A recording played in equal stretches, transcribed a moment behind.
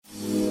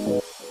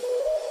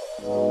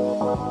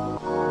Hey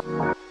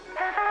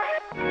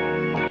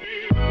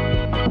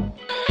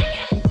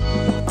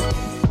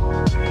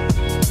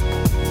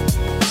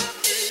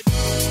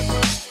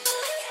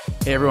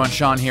everyone,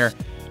 Sean here,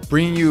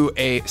 bringing you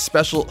a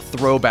special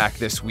throwback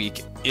this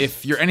week.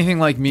 If you're anything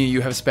like me,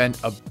 you have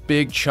spent a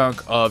big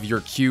chunk of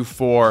your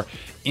Q4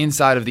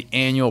 inside of the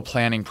annual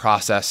planning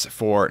process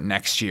for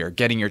next year,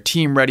 getting your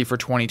team ready for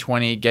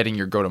 2020, getting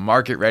your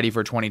go-to-market ready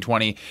for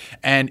 2020.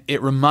 And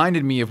it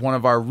reminded me of one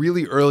of our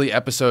really early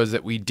episodes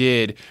that we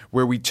did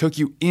where we took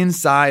you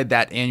inside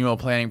that annual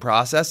planning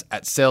process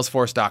at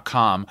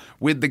Salesforce.com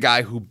with the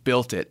guy who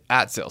built it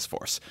at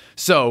Salesforce.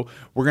 So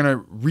we're going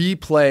to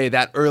replay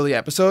that early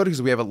episode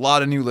because we have a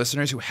lot of new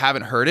listeners who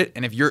haven't heard it.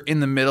 And if you're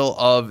in the middle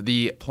of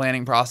the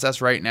planning process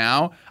right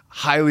now,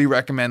 highly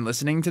recommend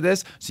listening to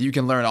this so you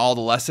can learn all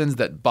the lessons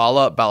that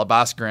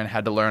Balabaskaran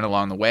had to learn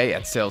along the way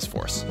at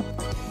Salesforce.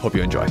 Hope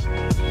you enjoy.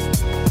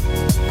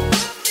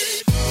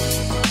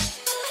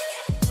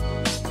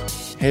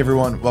 Hey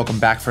everyone, welcome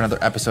back for another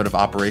episode of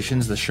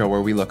Operations, the show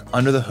where we look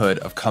under the hood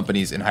of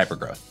companies in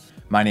hypergrowth.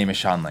 My name is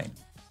Sean Lane.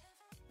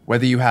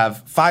 Whether you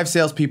have 5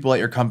 salespeople at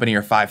your company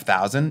or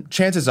 5,000,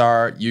 chances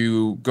are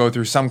you go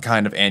through some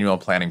kind of annual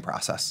planning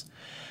process.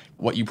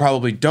 What you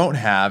probably don't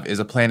have is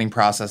a planning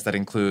process that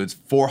includes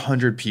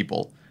 400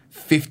 people,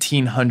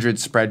 1,500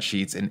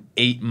 spreadsheets, and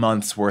 8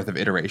 months worth of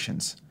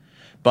iterations.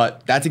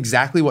 But that's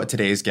exactly what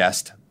today's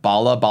guest,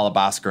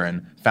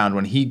 Balabaskaran, found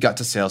when he got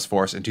to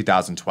Salesforce in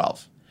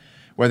 2012.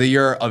 Whether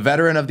you're a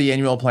veteran of the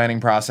annual planning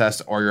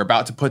process or you're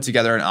about to put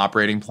together an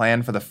operating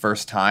plan for the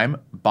first time,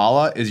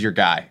 Bala is your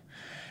guy.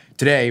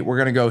 Today, we're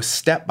going to go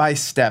step by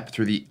step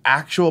through the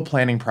actual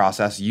planning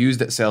process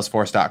used at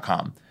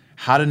Salesforce.com,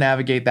 how to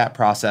navigate that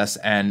process,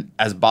 and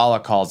as Bala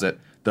calls it,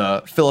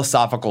 the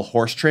philosophical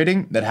horse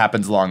trading that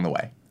happens along the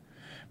way.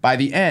 By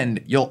the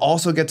end, you'll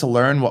also get to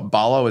learn what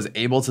Bala was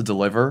able to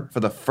deliver for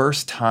the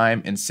first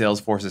time in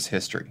Salesforce's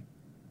history.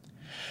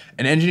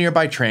 An engineer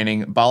by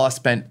training, Bala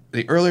spent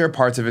the earlier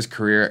parts of his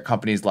career at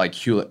companies like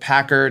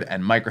Hewlett-Packard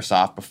and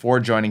Microsoft before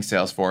joining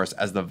Salesforce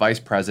as the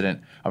vice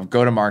president of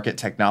go-to-market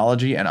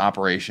technology and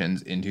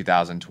operations in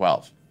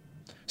 2012.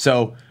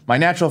 So, my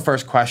natural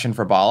first question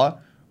for Bala: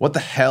 what the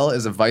hell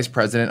is a vice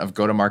president of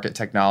go-to-market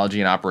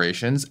technology and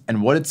operations,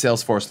 and what did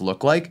Salesforce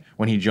look like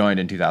when he joined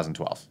in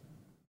 2012?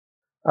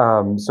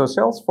 So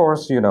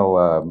Salesforce, it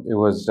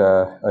was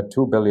a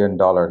 $2 billion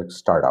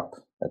startup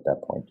at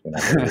that point.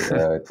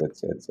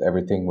 It's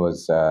everything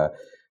was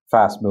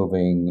fast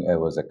moving. It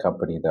was a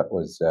company that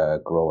was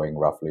growing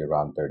roughly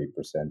around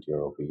 30%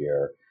 year over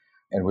year.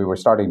 And we were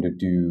starting to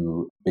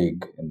do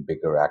big and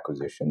bigger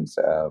acquisitions.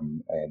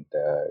 On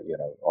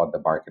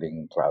the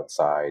marketing cloud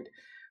side,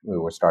 we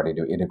were starting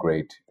to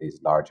integrate these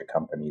larger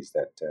companies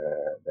that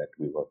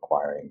we were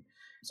acquiring.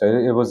 So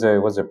it was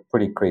a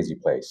pretty crazy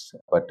place,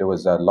 but it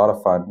was a lot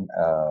of fun.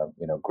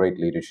 Great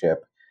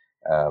leadership.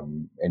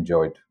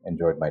 Enjoyed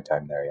my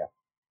time there. Yeah.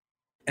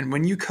 And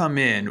when you come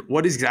in,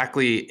 what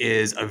exactly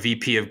is a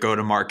VP of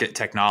go-to-market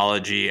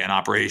technology and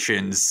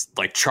operations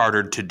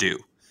chartered to do?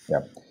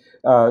 Yeah.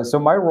 So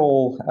my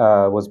role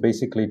was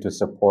basically to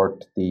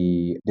support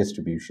the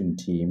distribution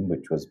team,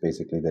 which was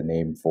basically the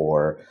name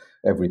for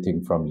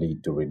everything from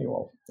lead to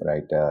renewal,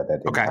 right?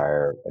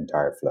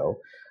 Entire flow.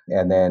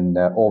 And then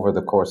over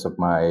the course of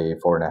my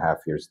 4.5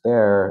 years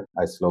there,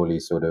 I slowly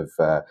sort of,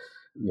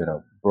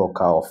 broke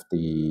off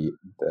the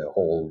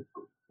whole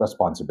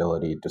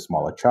responsibility to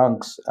smaller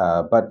chunks.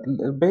 But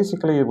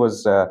basically it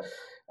was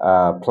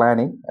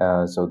planning.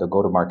 So the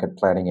go-to-market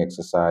planning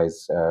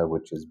exercise,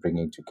 which is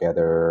bringing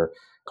together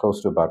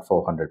close to about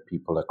 400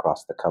 people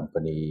across the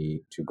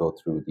company to go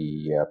through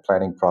the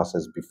planning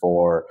process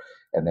before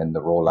and then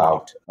the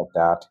rollout of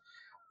that.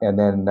 And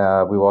then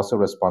we were also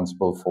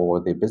responsible for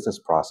the business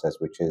process,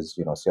 which is,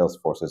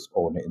 Salesforce's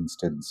own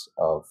instance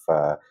of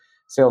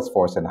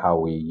Salesforce and how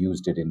we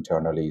used it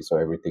internally. So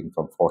everything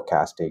from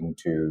forecasting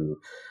to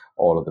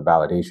all of the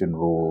validation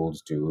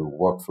rules to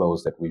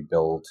workflows that we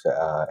built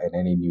and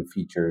any new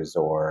features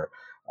or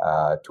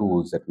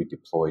tools that we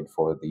deployed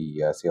for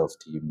the sales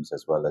teams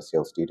as well as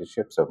sales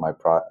leadership. So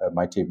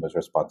my team was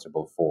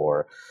responsible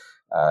for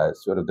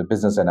sort of the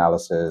business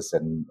analysis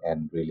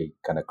and really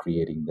kind of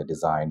creating the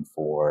design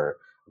for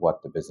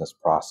what the business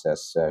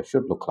process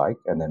should look like,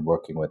 and then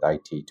working with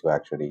IT to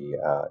actually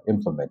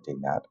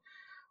implementing that.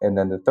 And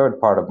then the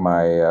third part of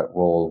my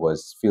role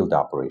was field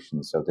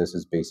operations. So this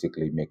is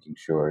basically making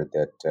sure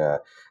that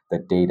the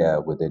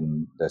data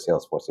within the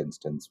Salesforce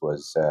instance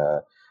was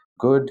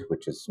good,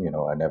 which is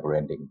a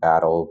never-ending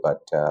battle,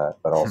 but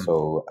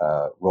also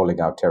rolling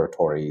out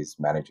territories,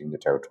 managing the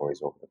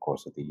territories over the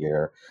course of the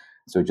year.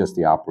 So just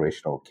the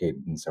operational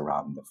cadence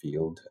around the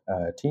field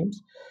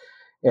teams.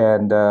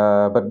 And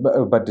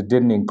but it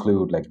didn't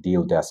include like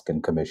deal desk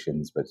and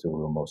commissions, but so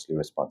we were mostly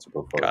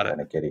responsible for kind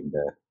of getting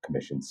the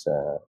commissions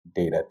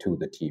data to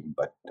the team,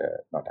 but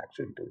not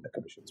actually doing the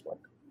commissions work.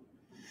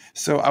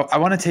 So I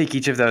want to take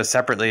each of those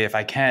separately if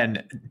I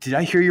can. Did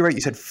I hear you right? You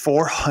said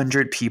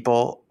 400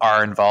 people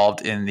are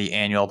involved in the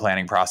annual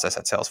planning process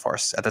at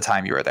Salesforce at the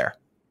time you were there.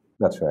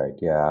 That's right.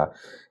 Yeah,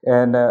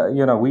 and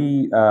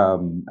we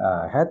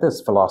had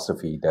this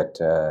philosophy that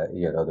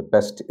the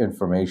best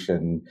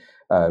information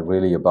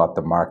really about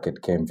the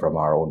market came from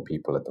our own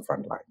people at the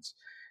front lines,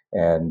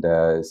 and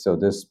so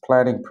this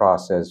planning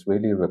process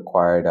really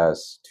required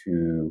us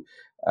to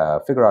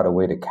figure out a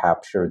way to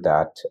capture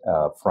that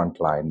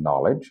frontline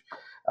knowledge.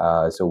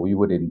 So we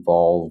would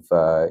involve,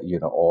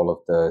 all of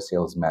the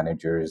sales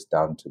managers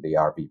down to the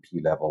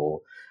RVP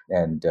level,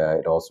 and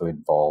it also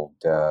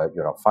involved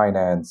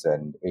finance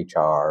and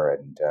HR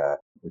and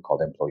we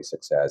called employee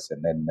success,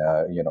 and then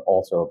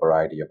also a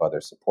variety of other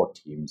support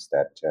teams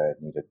that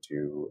needed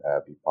to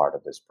be part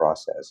of this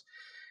process.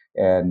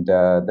 And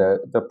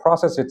the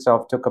process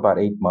itself took about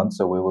 8 months,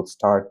 so we would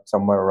start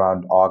somewhere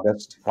around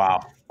August Wow.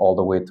 all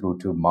the way through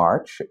to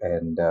March,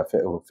 and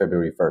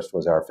February 1st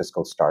was our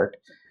fiscal start.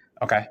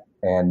 Okay.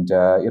 And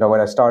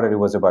when I started, it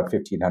was about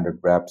 1,500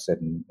 reps,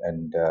 and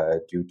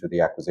due to the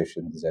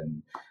acquisitions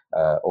and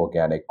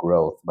organic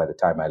growth, by the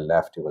time I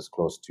left, it was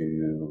close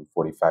to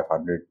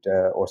 4,500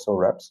 or so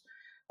reps.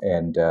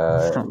 And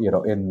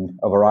in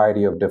a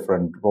variety of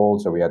different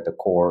roles. So we had the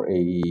core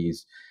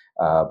AEs,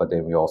 but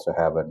then we also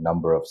have a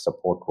number of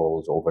support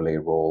roles, overlay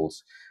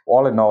roles.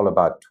 All in all,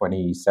 about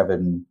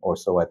 27 or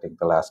so. I think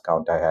the last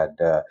count I had.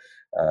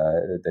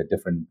 The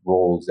different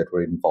roles that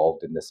were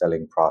involved in the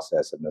selling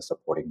process and the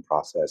supporting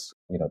process,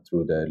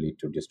 through the lead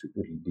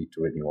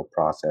to renewal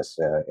process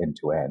end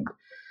to end.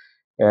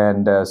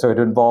 And so it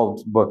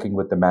involved working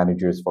with the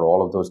managers for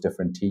all of those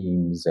different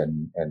teams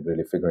and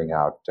really figuring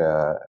out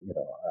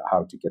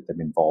how to get them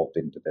involved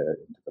into the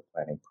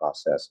planning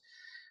process.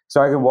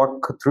 So I can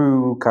walk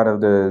through kind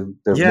of the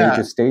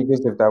major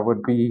stages if that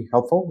would be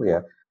helpful.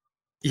 Yeah.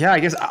 Yeah,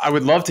 I guess I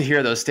would love to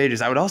hear those stages.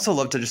 I would also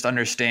love to just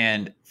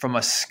understand from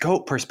a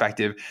scope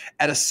perspective,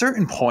 at a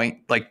certain point,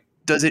 like,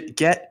 does it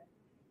get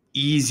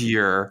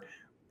easier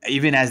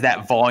even as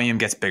that volume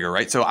gets bigger,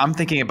 right? So I'm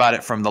thinking about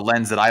it from the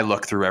lens that I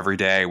look through every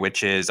day,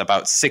 which is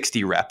about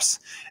 60 reps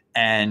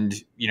and,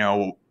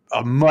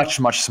 a much,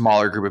 much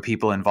smaller group of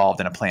people involved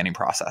in a planning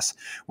process.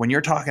 When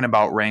you're talking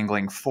about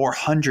wrangling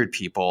 400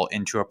 people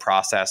into a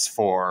process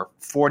for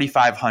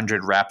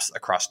 4,500 reps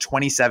across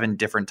 27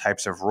 different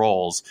types of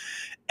roles,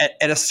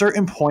 at a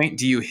certain point,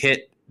 do you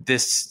hit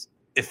this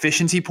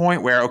efficiency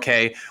point where,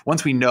 okay,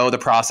 once we know the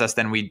process,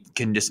 then we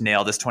can just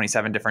nail this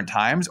 27 different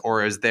times?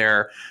 Or is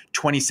there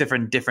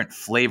 27 different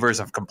flavors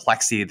of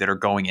complexity that are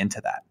going into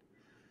that?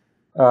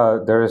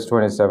 There is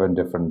 27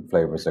 different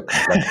flavors of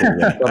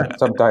complexity, and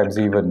sometimes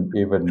even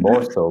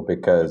more so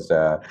because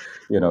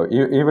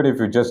even if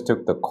you just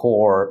took the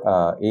core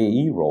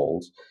AE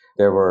roles,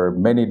 there were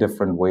many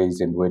different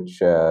ways in which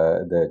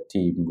the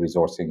team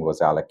resourcing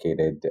was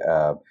allocated.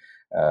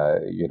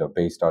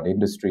 Based on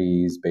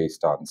industries,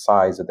 based on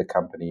size of the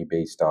company,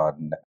 based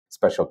on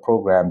special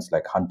programs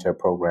like hunter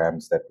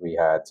programs that we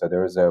had. So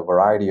there was a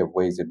variety of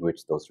ways in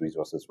which those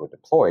resources were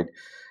deployed,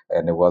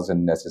 and it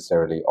wasn't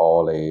necessarily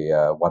all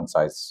a one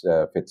size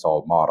fits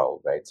all model,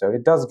 right? So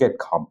it does get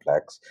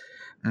complex.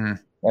 Mm.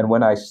 And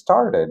when I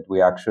started, we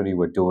actually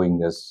were doing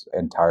this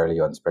entirely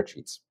on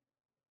spreadsheets.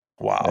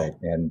 Wow. Right.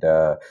 And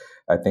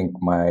I think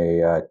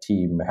my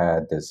team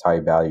had this high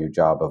value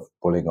job of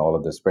pulling all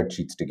of the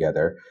spreadsheets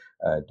together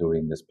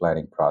during this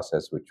planning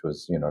process, which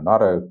was,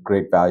 not a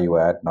great value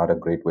add, not a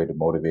great way to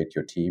motivate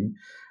your team,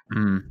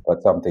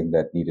 but something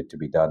that needed to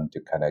be done to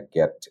kind of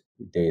get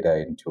data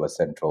into a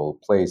central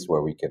place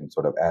where we can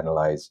sort of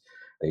analyze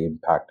the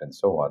impact and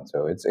so on.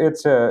 So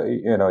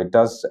it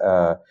does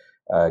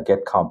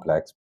get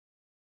complex.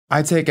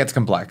 I'd say it gets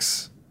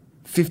complex.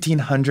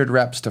 1,500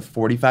 reps to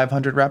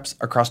 4,500 reps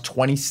across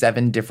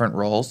 27 different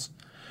roles,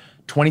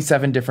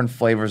 27 different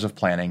flavors of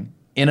planning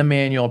in a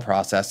manual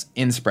process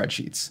in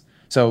spreadsheets.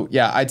 So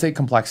yeah, I'd say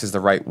complex is the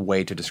right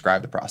way to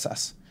describe the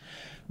process.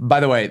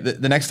 By the way,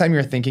 the next time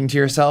you're thinking to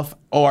yourself,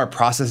 oh, our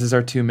processes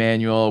are too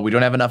manual, we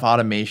don't have enough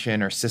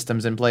automation or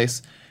systems in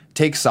place,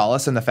 take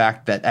solace in the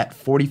fact that at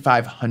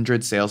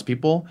 4,500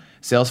 salespeople,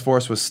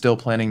 Salesforce was still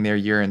planning their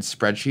year in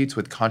spreadsheets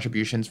with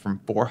contributions from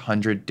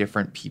 400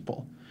 different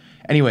people.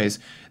 Anyways,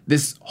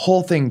 this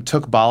whole thing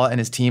took Bala and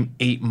his team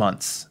 8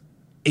 months.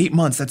 8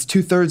 months, that's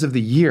 2/3 of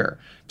the year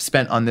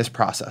spent on this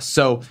process.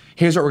 So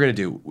here's what we're gonna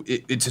do.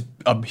 It's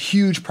a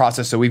huge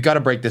process, so we've got to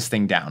break this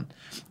thing down.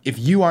 If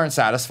you aren't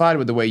satisfied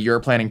with the way your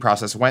planning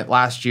process went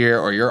last year,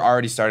 or you're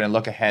already starting to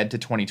look ahead to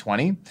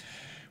 2020,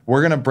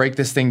 we're gonna break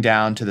this thing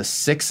down to the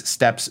 6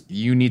 steps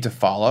you need to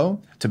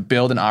follow to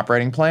build an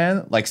operating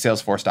plan like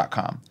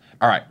Salesforce.com.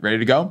 All right, ready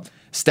to go?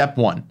 Step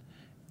 1,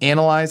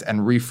 analyze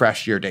and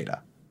refresh your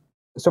data.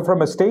 So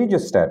from a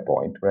stages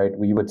standpoint, right,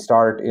 we would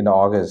start in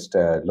August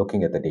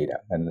looking at the data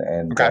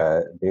and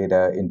Okay.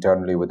 data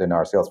internally within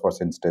our Salesforce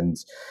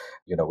instance.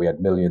 We had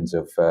millions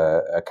of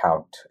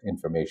account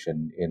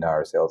information in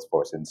our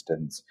Salesforce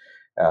instance.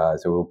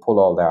 So we'll pull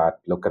all that,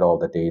 look at all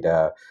the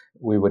data.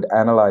 We would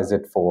analyze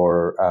it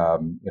for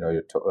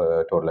your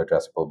total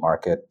addressable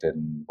market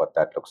and what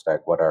that looks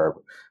like, what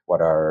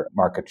our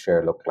market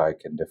share look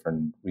like in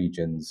different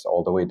regions,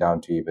 all the way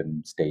down to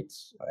even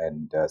states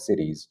and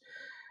cities.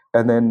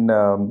 And then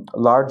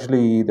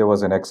largely there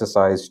was an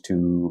exercise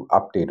to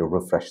update or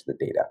refresh the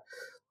data.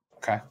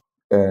 Okay.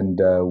 And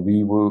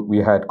we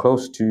had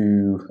close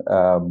to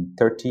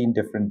 13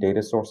 different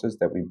data sources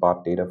that we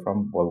bought data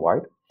from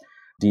worldwide.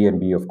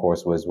 DNB, of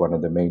course, was one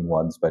of the main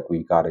ones, but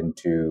we got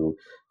into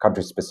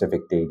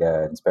country-specific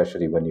data, and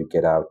especially when you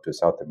get out to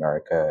South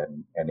America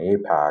and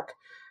APAC,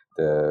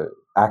 the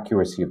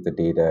accuracy of the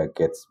data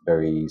gets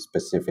very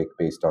specific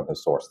based on the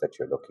source that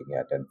you're looking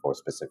at and for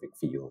specific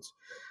fields.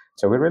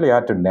 So we really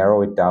had to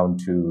narrow it down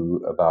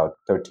to about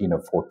 13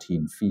 or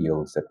 14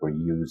 fields that were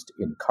used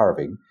in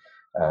carving,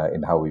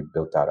 in how we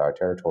built out our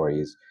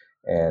territories,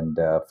 and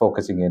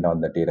focusing in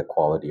on the data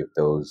quality of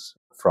those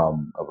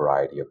from a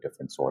variety of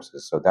different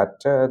sources. So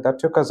that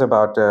took us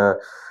about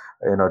 2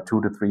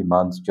 to 3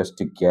 months just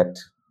to get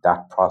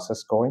that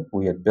process going.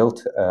 We had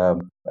built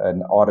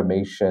an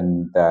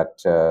automation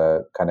that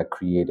kind of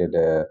created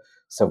a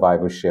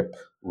survivorship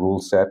rule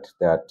set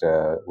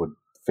that would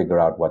figure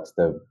out what's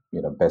the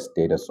best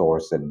data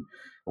source and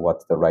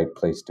what's the right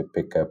place to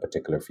pick a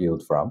particular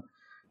field from.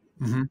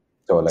 Mm-hmm.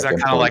 So Is like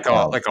that kind of employee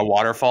count. like a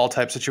waterfall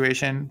type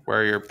situation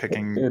where you're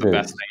picking It the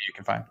best is. thing you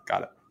can find?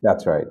 Got it.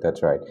 That's right.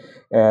 That's right.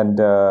 And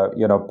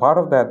part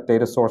of that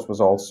data source was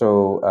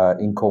also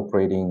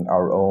incorporating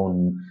our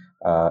own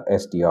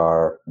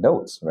SDR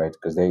notes, right?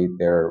 Because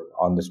they're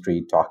on the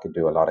street talking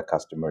to a lot of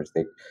customers.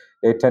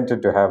 They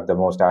tended to have the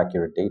most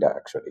accurate data,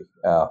 actually,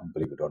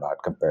 believe it or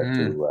not, compared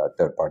to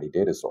third party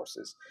data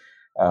sources.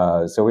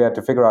 So we had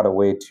to figure out a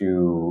way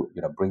to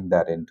bring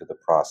that into the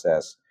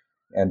process.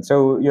 And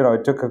so,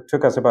 it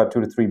took us about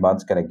 2 to 3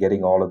 months kind of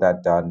getting all of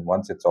that done.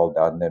 Once it's all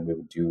done, then we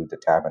would do the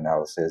tab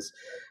analysis.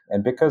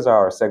 And because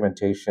our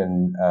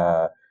segmentation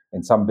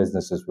in some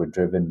businesses were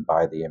driven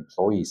by the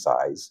employee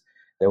size,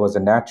 there was a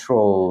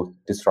natural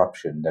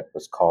disruption that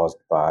was caused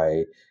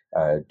by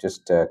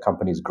just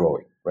companies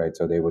growing, right?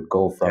 So they would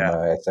go from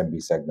a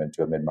SMB segment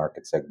to a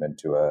mid-market segment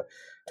to a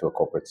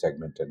corporate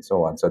segment and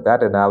so on. So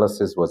that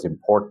analysis was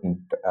important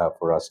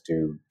for us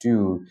to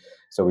do.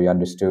 So we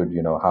understood,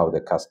 how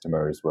the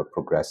customers were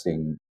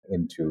progressing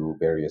into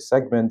various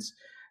segments,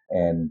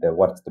 and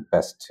what's the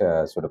best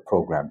sort of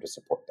program to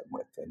support them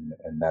with,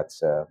 and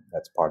that's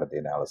part of the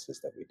analysis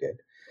that we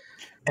did.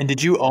 And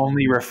did you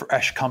only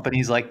refresh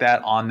companies like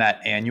that on that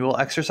annual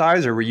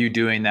exercise, or were you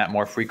doing that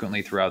more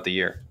frequently throughout the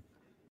year?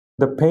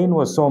 The pain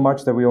was so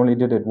much that we only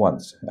did it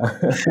once,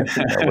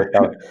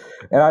 without.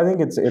 And I think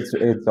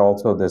it's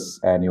also this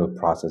annual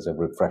process of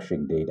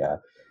refreshing data,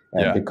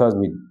 and Yeah. because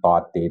we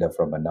bought data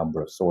from a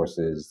number of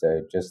sources,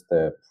 just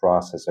the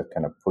process of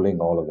kind of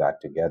pulling all of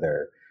that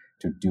together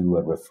to do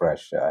a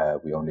refresh,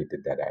 we only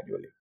did that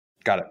annually.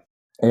 Got it.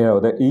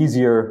 The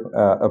easier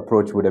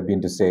approach would have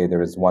been to say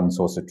there is one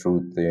source of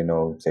truth,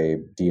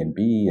 say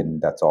DNB,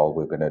 and that's all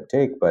we're going to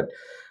take. But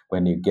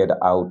when you get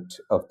out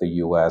of the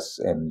US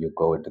and you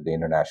go into the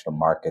international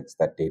markets,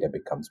 that data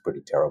becomes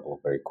pretty terrible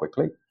very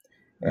quickly.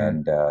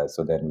 And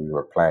so then we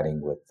were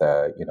planning with,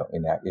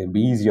 it'd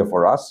be easier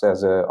for us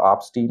as a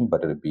ops team,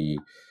 but it would be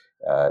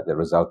the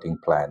resulting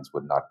plans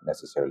would not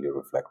necessarily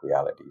reflect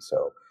reality.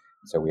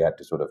 So we had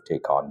to sort of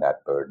take on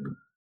that burden.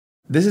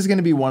 This is going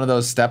to be one of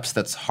those steps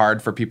that's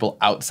hard for people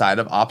outside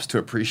of ops to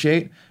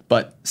appreciate,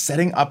 but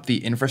setting up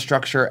the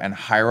infrastructure and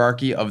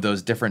hierarchy of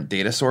those different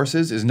data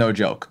sources is no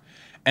joke.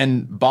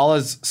 And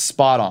Bala's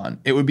spot on.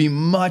 It would be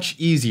much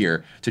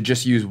easier to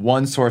just use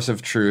one source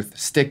of truth,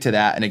 stick to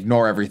that, and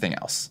ignore everything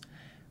else.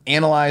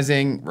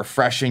 Analyzing,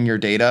 refreshing your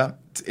data,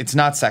 it's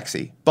not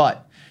sexy,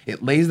 but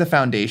it lays the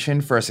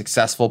foundation for a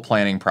successful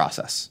planning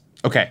process.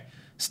 Okay,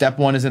 step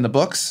 1 is in the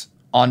books.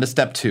 On to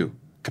step 2,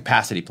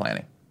 capacity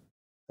planning.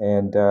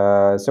 And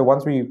so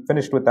once we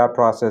finished with that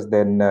process,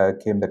 then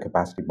came the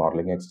capacity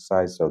modeling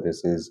exercise. So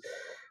this is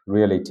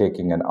really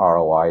taking an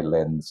ROI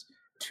lens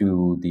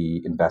to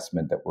the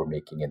investment that we're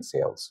making in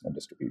sales and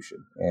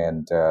distribution,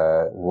 and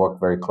work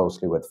very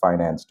closely with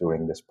finance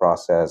during this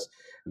process.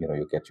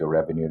 You get your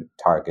revenue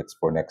targets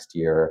for next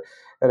year.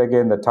 And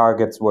again, the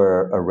targets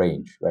were a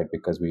range, right?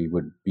 Because we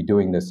would be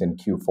doing this in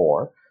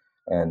Q4,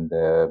 and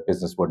the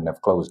business wouldn't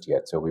have closed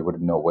yet, so we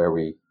wouldn't know where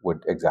we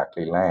would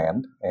exactly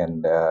land.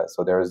 And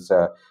so there's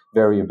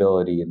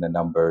variability in the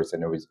numbers,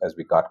 and as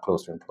we got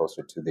closer and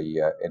closer to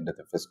the end of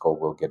the fiscal,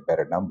 we'll get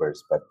better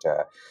numbers. But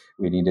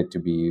we needed to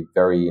be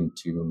very in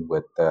tune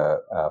with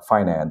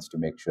finance to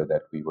make sure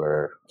that we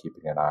were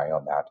keeping an eye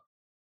on that.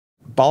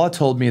 Bala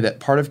told me that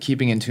part of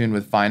keeping in tune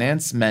with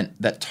finance meant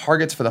that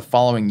targets for the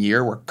following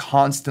year were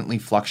constantly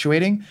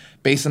fluctuating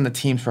based on the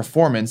team's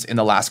performance in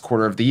the last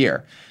quarter of the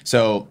year.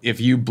 So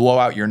if you blow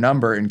out your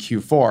number in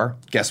Q4,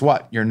 guess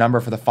what? Your number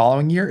for the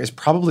following year is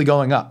probably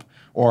going up.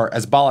 Or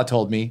as Bala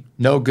told me,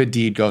 no good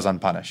deed goes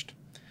unpunished.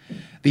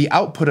 The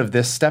output of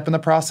this step in the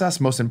process,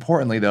 most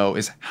importantly though,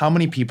 is how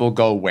many people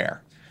go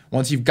where.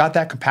 Once you've got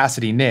that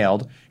capacity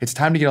nailed, it's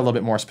time to get a little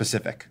bit more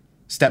specific.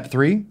 Step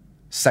 3,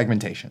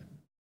 segmentation.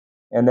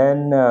 And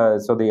then,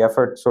 so the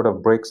effort sort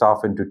of breaks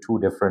off into two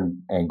different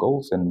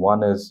angles. And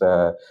one is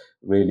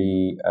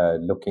really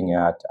looking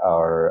at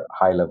our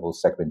high level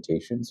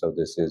segmentation. So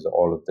this is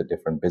all of the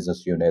different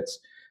business units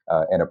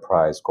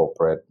enterprise,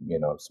 corporate,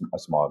 a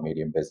small,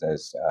 medium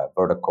business,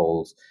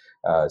 verticals.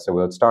 So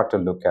we'll start to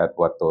look at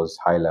what those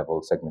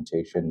high-level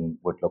segmentation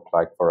would look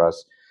like for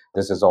us.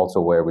 This is also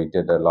where we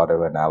did a lot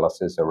of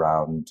analysis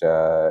around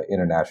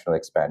international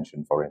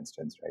expansion, for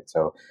instance, right?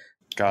 So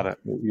got it.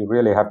 You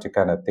really have to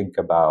kind of think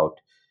about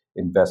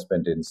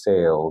investment in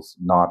sales,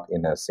 not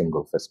in a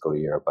single fiscal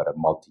year, but a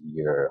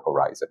multi-year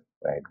horizon,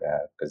 right?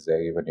 Because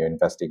when you're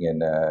investing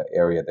in an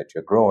area that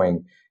you're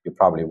growing, you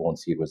probably won't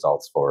see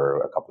results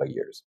for a couple of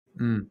years.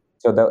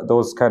 So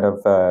those kind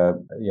of,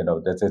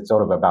 it's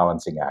sort of a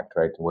balancing act,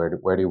 right?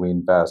 Where do we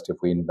invest? If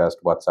we invest,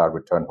 what's our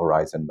return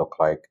horizon look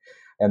like?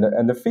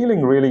 And the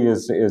feeling really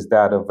is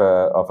that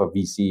of a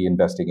VC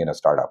investing in a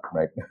startup,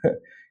 right?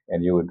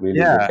 And you would really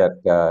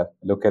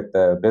look at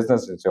the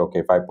business and say, okay,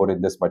 if I put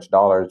in this much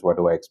dollars, what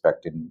do I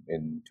expect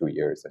in 2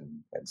 years,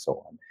 and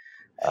so on.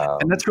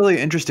 And that's really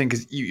interesting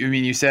because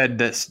you said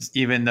that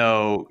even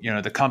though,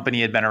 the company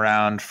had been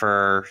around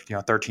for,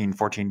 13,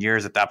 14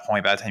 years at that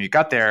point, by the time you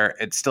got there,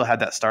 it still had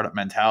that startup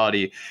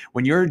mentality.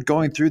 When you're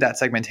going through that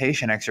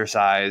segmentation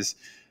exercise,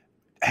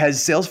 has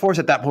Salesforce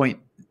at that point,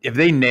 if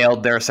they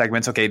nailed their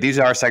segments, okay, these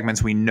are our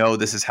segments, we know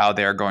this is how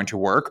they're going to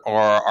work, or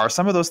are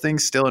some of those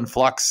things still in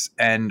flux,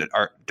 and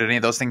did any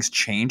of those things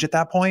change at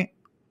that point?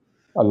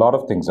 A lot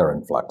of things are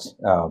in flux.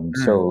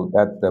 So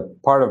that the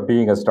part of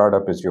being a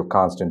startup is you're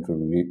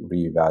constantly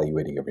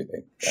reevaluating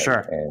everything. Right?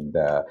 Sure.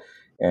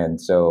 And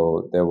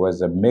so there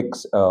was a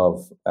mix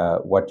of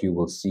what you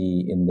will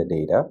see in the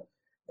data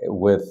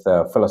with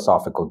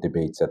philosophical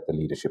debates at the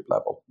leadership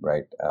level,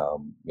 right?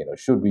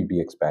 Should we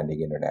be expanding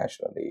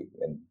internationally?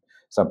 And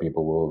some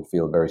people will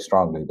feel very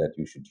strongly that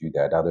you should do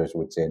that. Others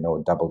would say, no,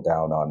 double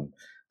down on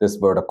this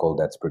vertical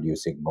that's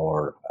producing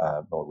more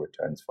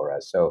returns for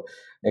us. So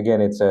again,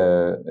 it's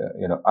I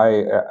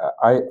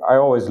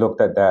always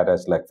looked at that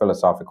as like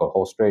philosophical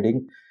horse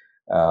trading,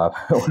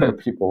 where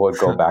people would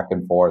go back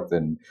and forth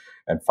and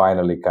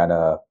finally kind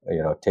of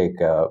take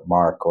a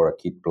Mark or a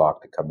Keith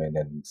Block to come in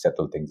and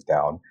settle things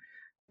down.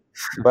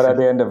 But at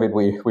the end of it,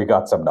 we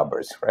got some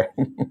numbers, right?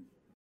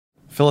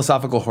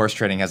 Philosophical horse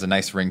trading has a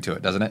nice ring to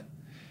it, doesn't it?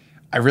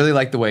 I really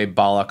like the way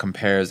Bala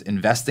compares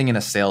investing in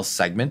a sales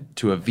segment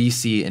to a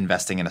VC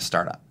investing in a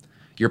startup.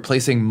 You're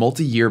placing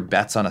multi-year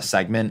bets on a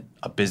segment,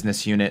 a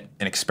business unit,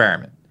 an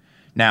experiment.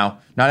 Now,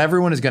 not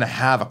everyone is going to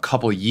have a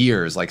couple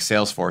years like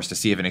Salesforce to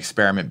see if an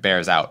experiment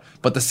bears out,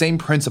 but the same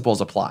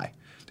principles apply.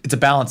 It's a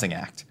balancing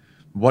act.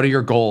 What are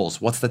your goals?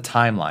 What's the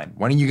timeline?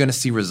 When are you going to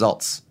see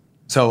results?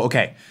 So,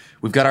 okay,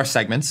 we've got our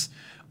segments.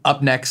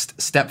 Up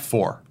next, step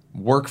 4,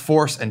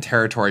 workforce and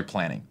territory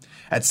planning.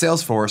 At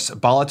Salesforce,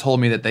 Bala told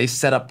me that they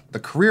set up the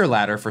career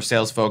ladder for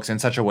sales folks in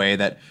such a way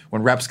that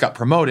when reps got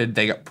promoted,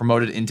 they got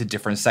promoted into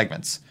different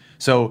segments.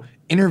 So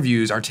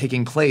interviews are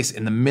taking place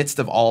in the midst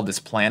of all of this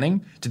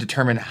planning to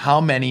determine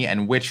how many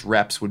and which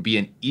reps would be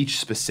in each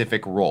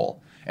specific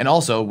role, and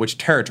also which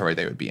territory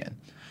they would be in.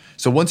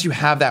 So once you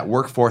have that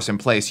workforce in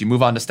place, you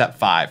move on to step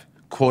 5,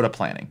 quota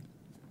planning.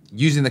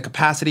 Using the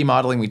capacity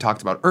modeling we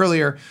talked about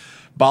earlier,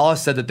 Bala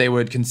said that they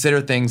would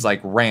consider things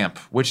like ramp,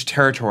 which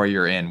territory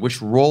you're in,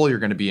 which role you're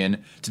going to be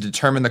in to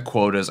determine the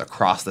quotas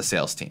across the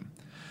sales team.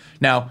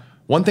 Now,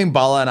 one thing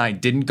Bala and I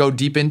didn't go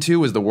deep into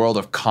was the world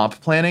of comp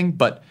planning,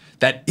 but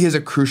that is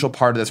a crucial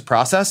part of this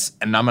process,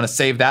 and I'm going to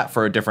save that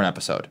for a different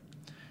episode.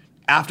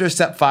 After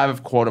step 5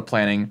 of quota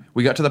planning,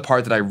 we got to the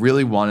part that I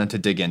really wanted to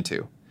dig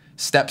into.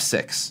 Step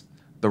 6,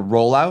 the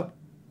rollout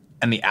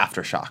and the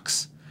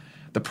aftershocks.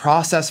 The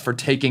process for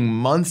taking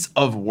months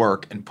of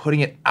work and putting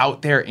it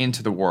out there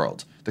into the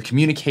world, the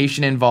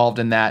communication involved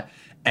in that,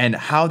 and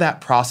how that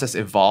process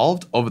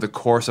evolved over the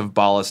course of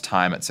Bala's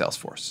time at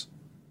Salesforce.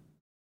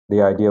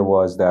 The idea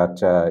was that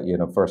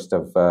first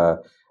of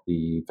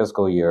the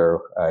fiscal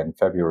year in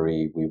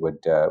February, we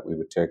would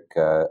take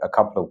a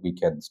couple of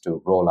weekends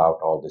to roll out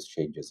all these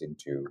changes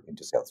into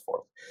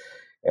Salesforce.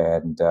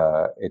 And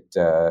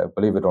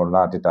believe it or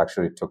not, it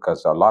actually took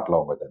us a lot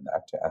longer than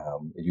that.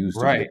 It used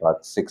to be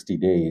about 60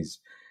 days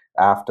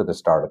after the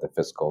start of the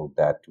fiscal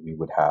that we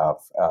would have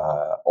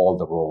all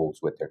the roles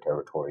with their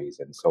territories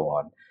and so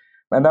on.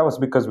 And that was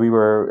because we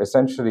were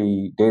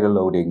essentially data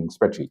loading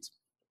spreadsheets,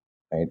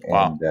 right?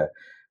 Wow. And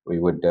we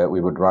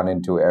would run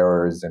into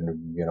errors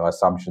and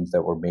assumptions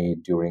that were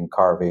made during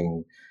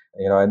carving,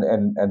 and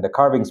the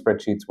carving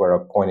spreadsheets were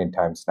a point in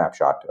time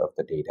snapshot of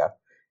the data.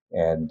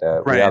 And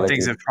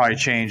things have probably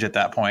changed at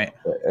that point.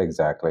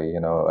 Exactly.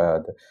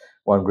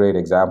 One great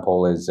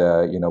example is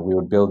we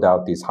would build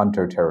out these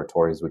hunter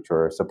territories, which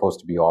were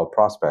supposed to be all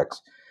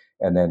prospects,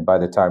 and then by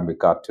the time we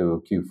got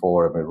to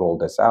Q4 and we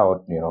rolled this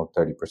out,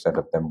 30%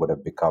 of them would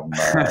have become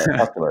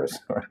customers.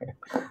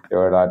 Right? They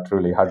were not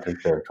truly hunter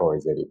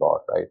territories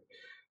anymore,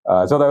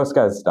 right? So that was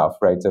kind of stuff,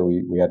 right? So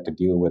we had to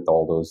deal with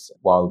all those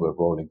while we're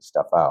rolling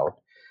stuff out,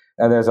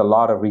 and there's a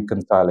lot of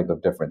reconciling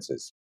of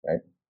differences, right?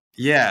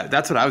 Yeah,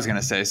 that's what I was going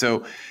to say.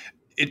 So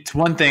it's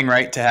one thing,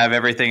 right, to have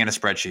everything in a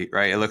spreadsheet,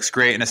 right? It looks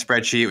great in a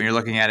spreadsheet when you're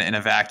looking at it in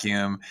a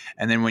vacuum.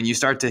 And then when you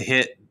start to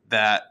hit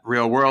that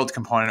real world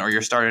component, or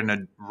you're starting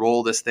to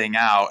roll this thing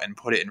out and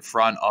put it in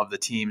front of the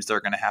teams that are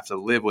going to have to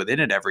live within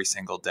it every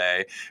single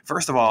day.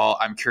 First of all,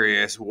 I'm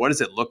curious, what does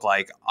it look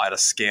like at a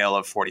scale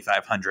of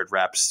 4,500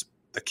 reps,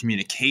 the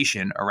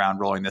communication around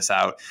rolling this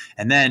out?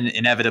 And then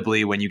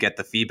inevitably, when you get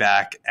the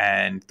feedback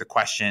and the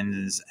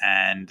questions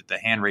and the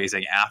hand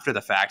raising after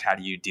the fact, how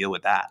do you deal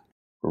with that?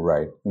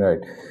 Right.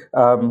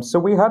 So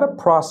we had a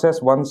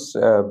process once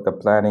the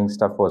planning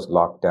stuff was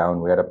locked down.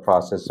 We had a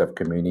process of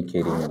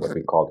communicating what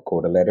we called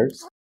quota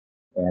letters.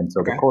 And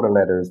so the quota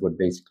letters would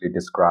basically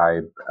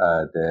describe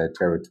the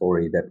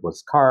territory that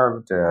was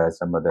carved,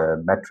 some of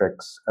the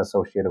metrics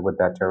associated with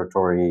that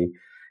territory,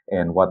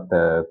 and what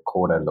the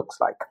quota looks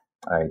like,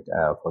 right,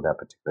 for that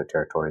particular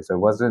territory. So it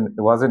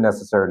wasn't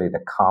necessarily the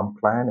comp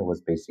plan. It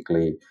was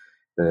basically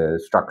the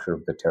structure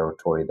of the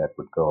territory that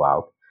would go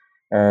out.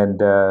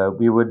 And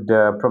we would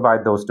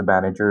provide those to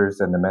managers,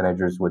 and the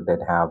managers would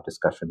then have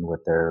discussion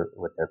with their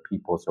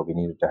people. So we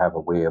needed to have a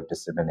way of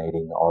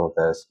disseminating all of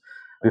this.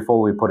 Before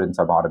we put in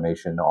some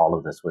automation, all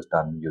of this was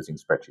done using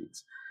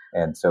spreadsheets.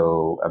 And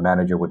so a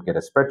manager would get a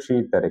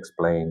spreadsheet that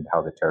explained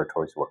how the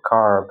territories were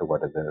carved,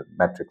 what are the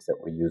metrics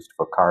that were used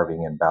for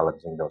carving and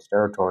balancing those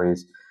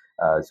territories.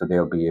 So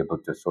they'll be able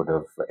to sort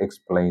of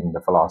explain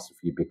the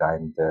philosophy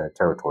behind the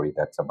territory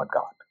that someone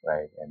got,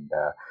 right? And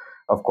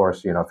of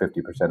course,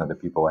 50% of the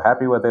people were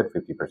happy with it,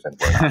 50%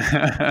 were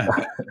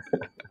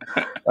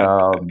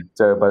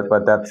not.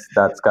 But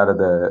that's kind of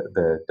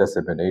the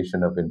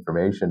dissemination of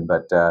information.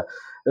 But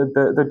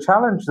the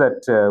challenge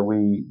that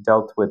we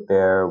dealt with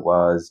there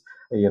was,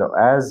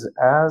 as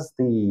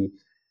the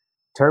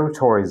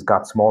territories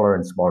got smaller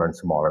and smaller and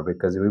smaller,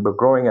 because we were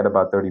growing at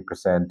about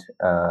 30%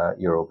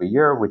 year over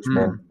year, which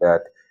meant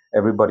that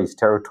everybody's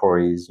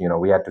territories,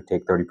 we had to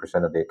take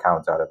 30% of the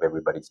accounts out of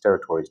everybody's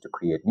territories to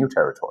create new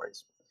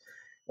territories.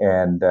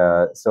 And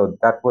so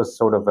that was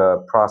sort of a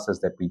process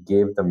that we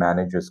gave the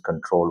managers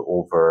control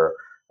over,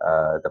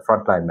 the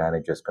frontline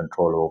managers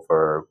control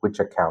over which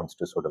accounts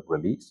to sort of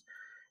release.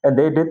 And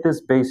they did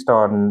this based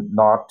on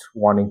not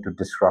wanting to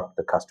disrupt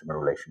the customer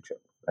relationship,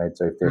 right?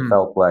 So if they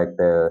felt like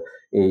the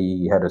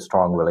AE had a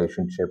strong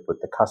relationship with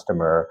the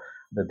customer,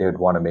 that they would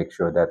want to make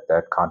sure that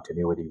that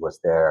continuity was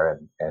there,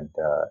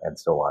 and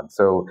so on.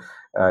 So,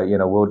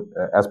 we'll,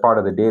 as part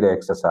of the data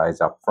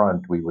exercise up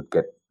front, we would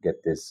get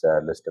this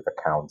list of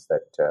accounts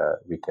that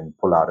we can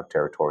pull out of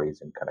territories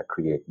and kind of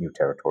create new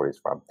territories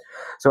from.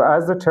 So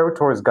as the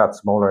territories got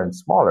smaller and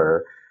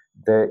smaller,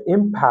 the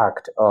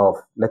impact of,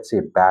 let's say,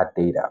 bad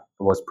data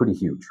was pretty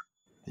huge.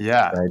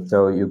 Yeah. Right.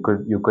 So you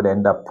could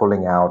end up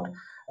pulling out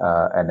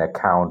an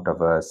account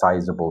of a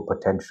sizable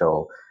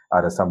potential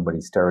out of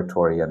somebody's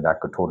territory, and that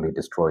could totally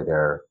destroy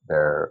their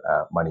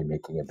money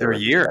making ability. Their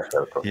year.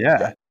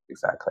 Yeah,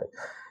 exactly.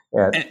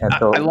 And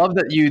so, I love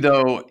that you,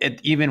 though,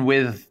 even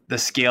with the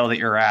scale that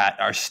you're at,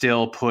 are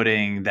still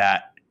putting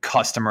that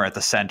customer at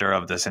the center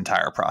of this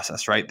entire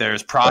process, right?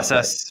 There's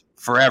process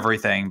for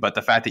everything, but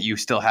the fact that you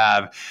still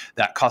have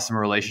that customer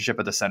relationship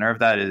at the center of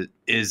that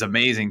is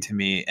amazing to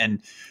me.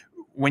 And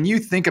when you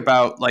think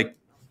about, I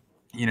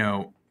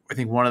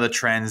think one of the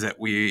trends that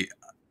we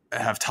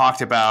have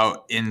talked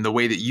about in the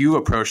way that you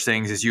approach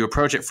things is you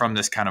approach it from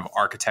this kind of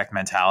architect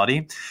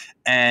mentality.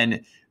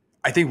 And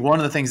I think one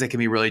of the things that can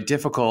be really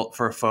difficult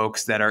for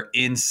folks that are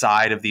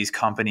inside of these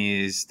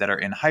companies that are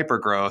in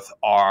hypergrowth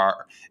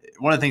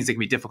one of the things that can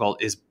be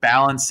difficult is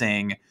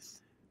balancing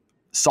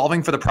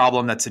solving for the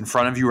problem that's in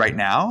front of you right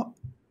now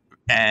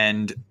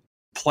and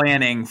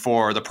planning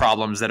for the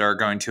problems that are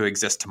going to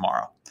exist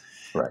tomorrow.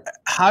 Right.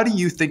 How do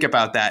you think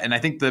about that? And I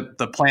think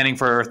the planning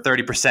for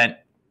 30%,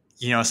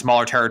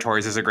 smaller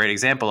territories is a great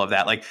example of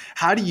that. Like,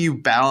 how do you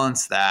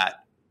balance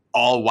that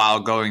all while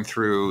going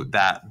through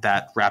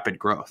that rapid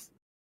growth?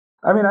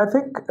 I mean, I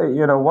think,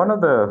 one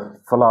of the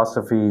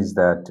philosophies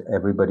that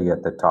everybody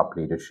at the top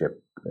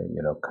leadership,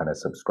 kind of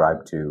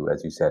subscribe to,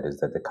 as you said,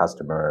 is that the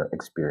customer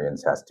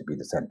experience has to be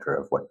the center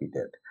of what we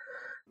did.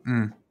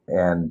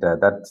 And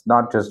that's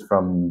not just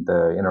from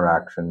the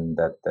interaction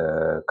that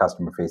the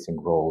customer-facing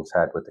roles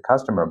had with the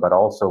customer, but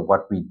also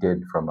what we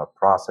did from a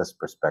process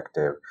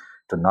perspective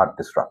to not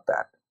disrupt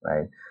that,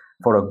 right?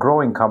 For a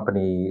growing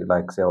company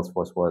like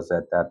Salesforce was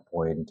at that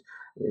point,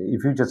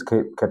 if you just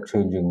kept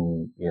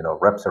changing,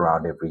 reps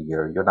around every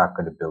year, you're not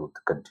going to build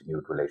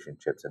continued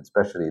relationships. And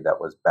especially that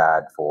was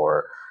bad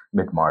for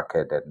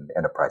mid-market and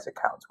enterprise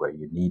accounts where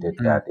you needed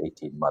that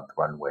 18-month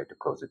runway to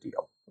close a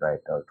deal, right?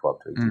 Or 12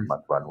 to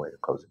 18-month runway to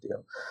close a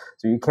deal.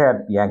 So you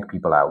can't yank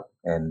people out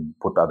and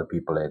put other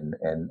people in.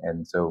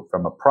 And so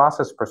from a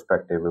process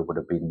perspective, it would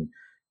have been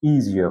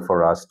easier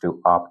for us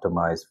to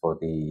optimize for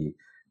the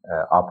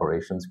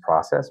operations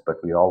process. But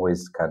we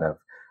always kind of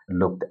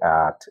looked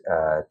at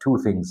two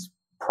things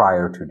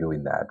prior to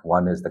doing that.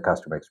 One is the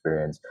customer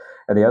experience,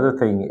 and the other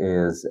thing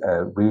is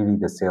really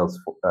the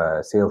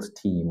sales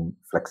team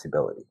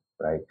flexibility,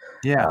 right?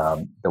 Yeah.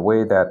 The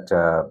way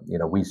that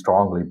we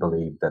strongly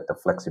believe that the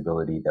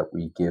flexibility that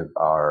we give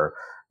our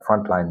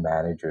frontline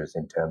managers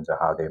in terms of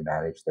how they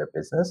manage their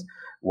business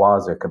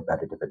was a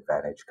competitive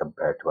advantage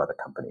compared to other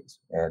companies.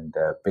 And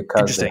because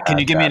interesting, can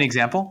you give me an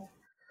example?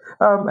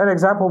 An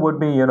example would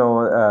be,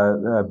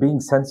 being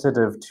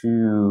sensitive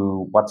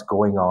to what's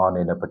going on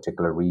in a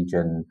particular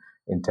region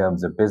in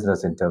terms of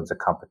business, in terms of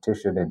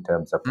competition, in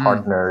terms of Mm,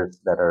 partners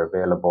that are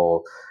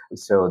available.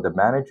 So the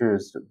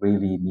managers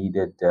really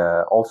needed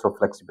also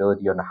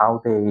flexibility on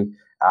how they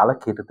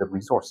allocated the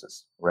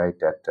resources, right?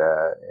 If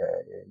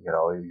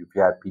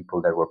you had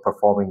people that were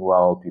performing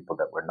well, people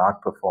that were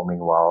not performing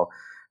well,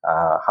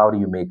 how do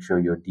you make sure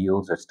your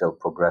deals are still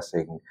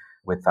progressing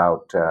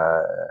without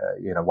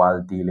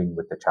while dealing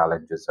with the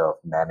challenges of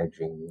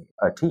managing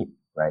a team,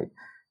 right?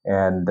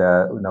 And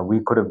we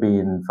could have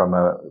been from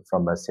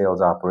a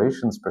sales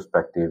operations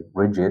perspective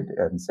rigid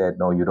and said,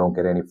 no, you don't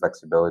get any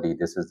flexibility.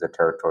 This is the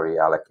territory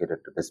allocated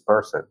to this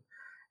person,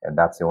 and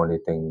that's the only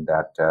thing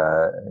that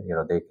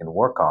they can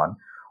work on.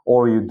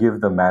 Or you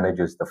give the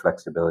managers the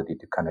flexibility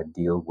to kind of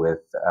deal with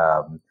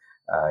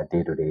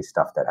day-to-day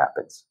stuff that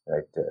happens,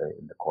 right,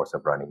 in the course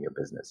of running your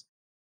business.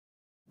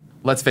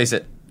 let's face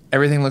it,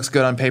 everything looks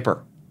good on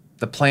paper.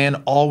 The plan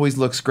always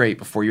looks great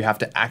before you have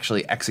to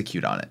actually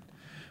execute on it.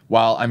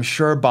 While I'm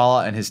sure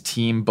Bala and his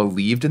team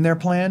believed in their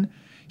plan,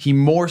 he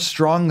more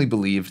strongly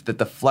believed that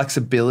the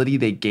flexibility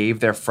they gave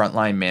their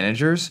frontline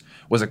managers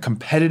was a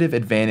competitive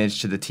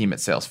advantage to the team at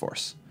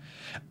Salesforce.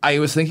 I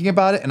was thinking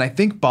about it, and I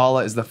think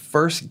Bala is the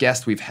first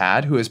guest we've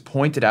had who has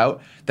pointed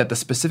out that the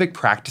specific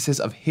practices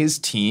of his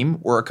team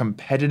were a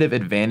competitive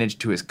advantage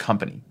to his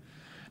company.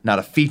 Not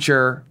a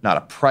feature, not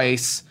a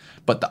price,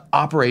 but the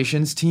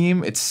operations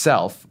team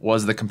itself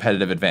was the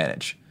competitive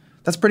advantage.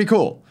 That's pretty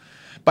cool.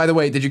 By the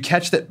way, did you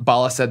catch that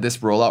Bala said this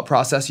rollout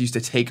process used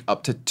to take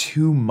up to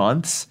 2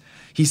 months?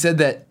 He said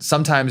that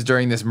sometimes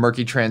during this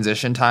murky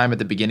transition time at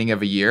the beginning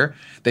of a year,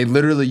 they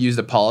literally used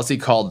a policy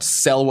called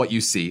sell what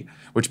you see,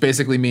 which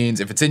basically means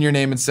if it's in your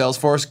name in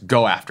Salesforce,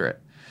 go after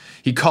it.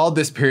 He called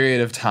this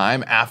period of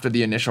time after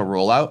the initial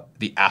rollout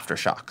the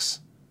aftershocks.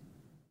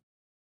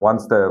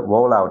 Once the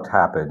rollout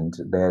happened,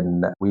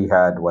 then we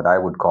had what I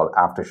would call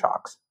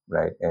aftershocks,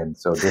 right? And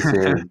so this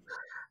is,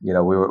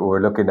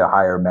 we're looking to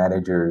hire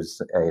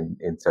managers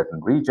in certain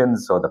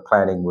regions. So the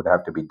planning would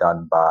have to be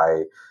done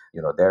by,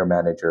 their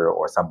manager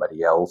or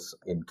somebody else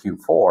in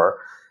Q4.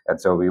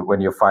 And so when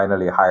you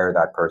finally hire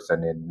that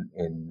person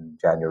in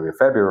January or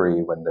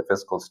February, when the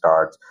fiscal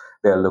starts,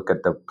 they'll look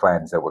at the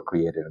plans that were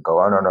created and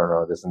go, oh, no, no,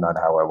 no, this is not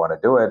how I want to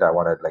do it. I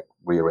want to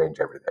rearrange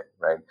everything,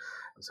 right?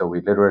 So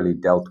we literally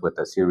dealt with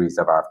a series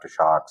of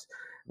aftershocks.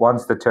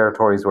 Once the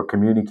territories were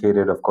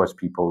communicated, of course,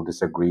 people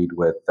disagreed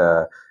with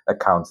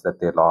accounts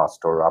that they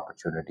lost or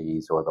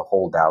opportunities or the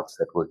holdouts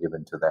that were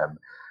given to them.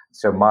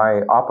 So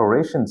my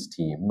operations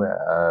team,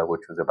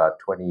 which was about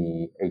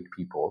 28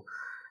 people,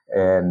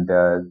 and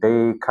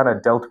they kind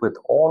of dealt with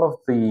all of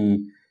the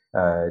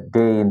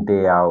day in,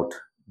 day out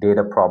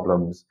data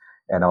problems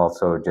and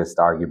also just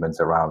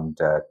arguments around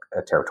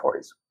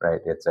territories,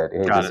 right? It said,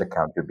 hey, Got this it.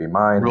 account could be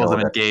mine. Rules No,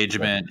 of that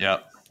engagement.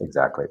 Yep.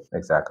 exactly.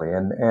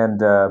 And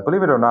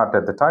believe it or not,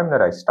 at the time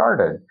that I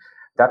started,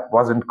 that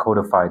wasn't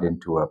codified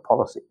into a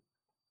policy,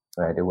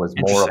 right? It was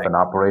more of Interesting. an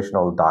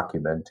operational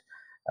document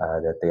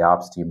that the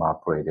ops team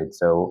operated.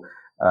 So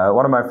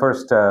one of my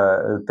first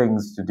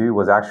things to do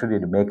was actually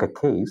to make a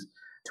case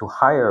to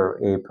hire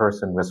a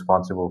person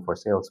responsible for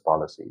sales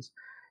policies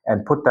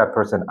and put that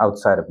person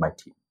outside of my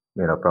team.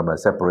 From a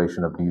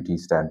separation of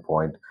duties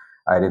standpoint,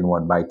 I didn't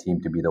want my team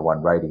to be the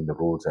one writing the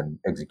rules and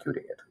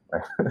executing it.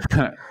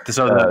 Right?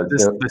 So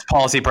So this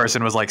policy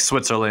person was like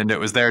Switzerland. It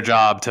was their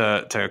job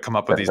to come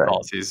up with that's these right.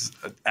 policies,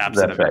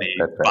 absent That's of right. any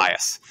That's right.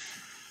 bias.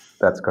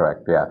 That's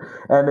correct. Yeah,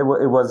 and it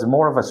was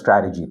more of a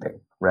strategy thing,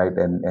 right?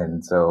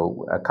 And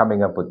so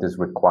coming up with this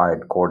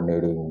required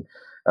coordinating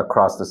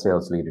across the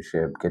sales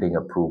leadership, getting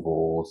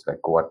approvals, like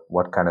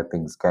what kind of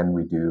things can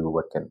we do,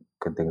 what can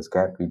things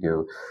can't we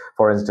do?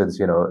 For instance,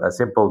 a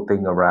simple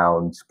thing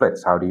around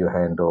splits. How do you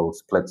handle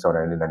splits on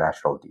an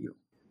international deal,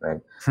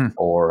 right? Hmm.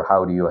 Or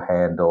how do you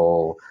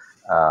handle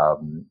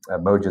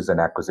mergers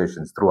and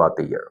acquisitions throughout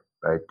the year?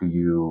 Right?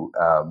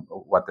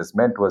 What this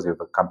meant was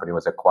if a company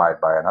was acquired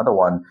by another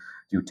one,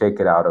 do you take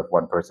it out of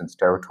one person's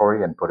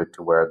territory and put it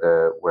to where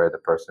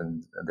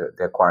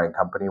the acquiring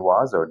company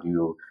was, or do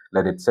you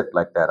let it sit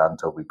like that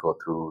until we go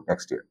through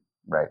next year,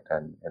 right?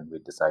 And we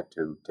decide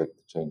to take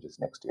the changes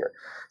next year.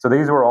 So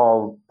these were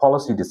all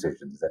policy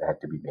decisions that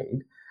had to be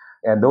made,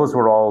 and those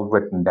were all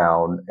written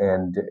down,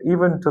 and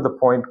even to the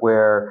point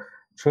where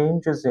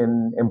changes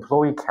in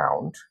employee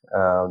count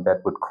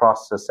that would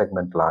cross a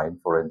segment line,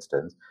 for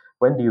instance,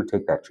 when do you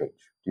take that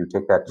change? Do you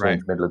take that Right.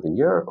 change middle of the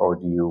year, or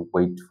do you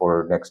wait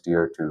for next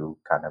year to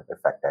kind of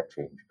effect that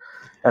change?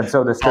 And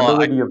so the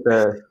Paula, stability of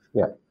the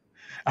yeah.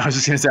 I was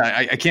just going to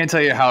say, I can't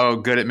tell you how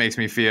good it makes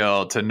me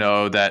feel to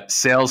know that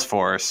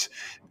Salesforce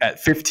at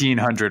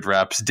 1,500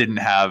 reps didn't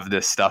have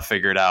this stuff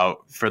figured out.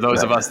 For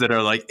those of Right, us that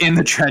are like in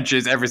the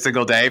trenches every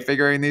single day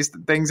figuring these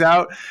things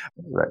out,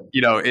 right.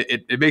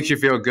 it makes you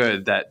feel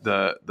good that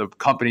the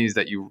companies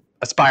that you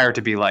aspire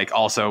to be like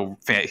also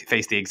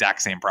face the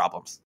exact same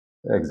problems.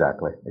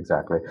 Exactly,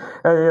 exactly.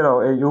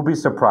 And you'll be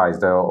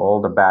surprised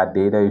all the bad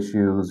data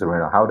issues,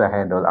 or how to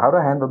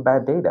handle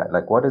bad data.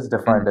 Like what is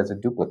defined Mm. as a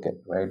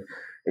duplicate, right?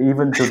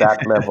 Even to that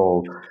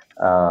level,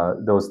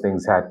 those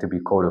things had to be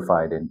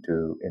codified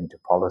into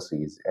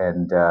policies.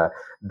 And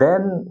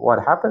then what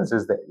happens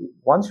is that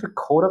once you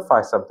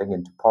codify something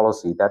into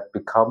policy, that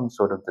becomes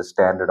sort of the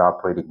standard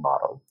operating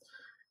model.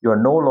 You're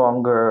no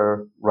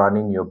longer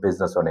running your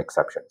business on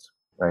exceptions,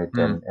 right?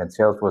 Mm. And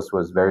Salesforce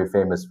was very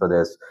famous for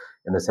this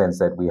in the sense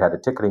that we had a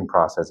ticketing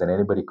process and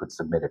anybody could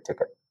submit a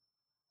ticket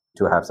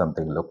to have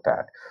something looked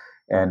at.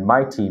 And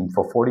my team,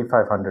 for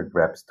 4,500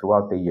 reps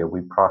throughout the year,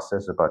 we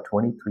processed about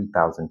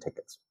 23,000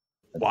 tickets.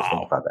 And just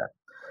think Wow. about that.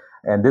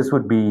 And this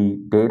would be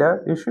data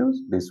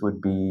issues. This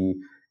would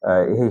be,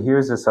 hey,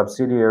 here's a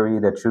subsidiary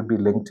that should be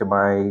linked to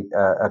my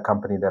a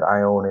company that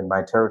I own in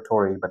my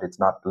territory, but it's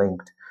not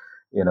linked.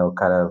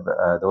 Kind of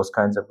those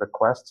kinds of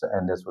requests.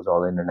 And this was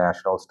all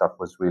international stuff.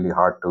 Was really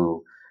hard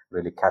to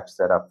really catch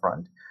that up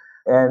front.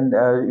 And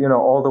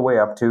all the way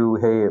up to,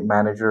 hey,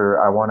 manager,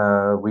 I want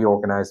to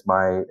reorganize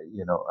my,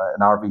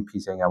 an RVP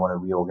saying I want to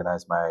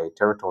reorganize my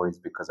territories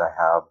because I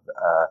have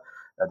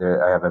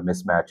a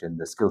mismatch in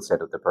the skill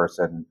set of the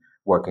person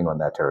working on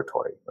that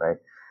territory, right?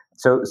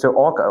 So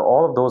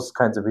all of those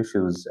kinds of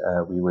issues,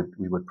 we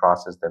would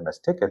process them as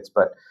tickets.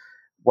 But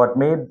what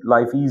made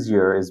life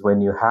easier is when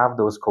you have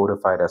those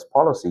codified as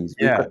policies,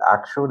 we Yeah. could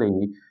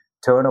actually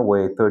turn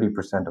away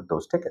 30% of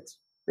those tickets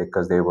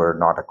because they were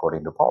not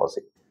according to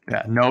policy.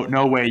 Yeah.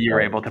 No way you're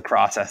Right. able to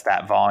process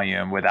that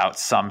volume without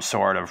some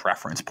sort of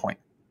reference point.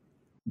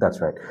 That's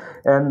right.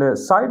 And the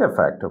side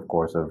effect, of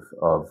course,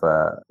 of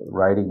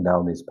writing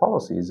down these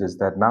policies is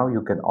that now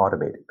you can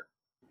automate it,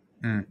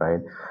 Mm.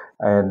 right?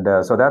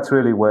 And so that's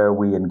really where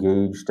we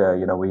engaged.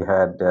 We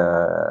had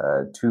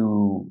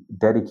two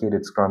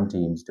dedicated Scrum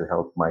teams to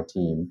help my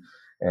team,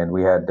 and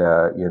we had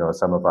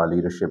some of our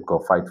leadership go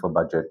fight for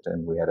budget,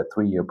 and we had a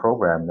 3-year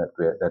program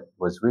that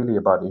was really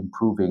about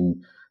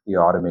improving the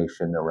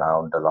automation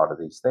around a lot of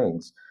these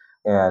things.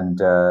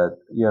 And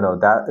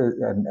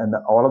and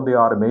all of the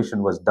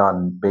automation was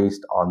done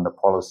based on the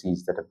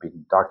policies that have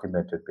been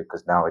documented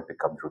because now it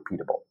becomes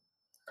repeatable,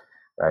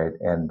 right?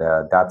 And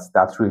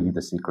that's really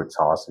the secret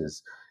sauce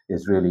is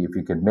really if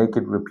you can make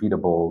it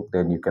repeatable,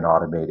 then you can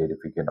automate it.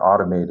 If you can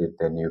automate it,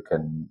 then you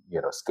can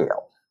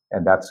scale.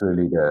 And that's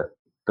really the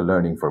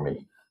learning for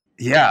me.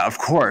 Yeah, of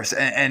course.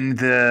 And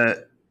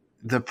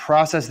the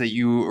process that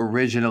you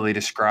originally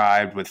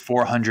described with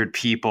 400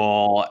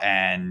 people,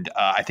 and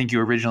I think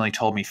you originally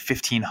told me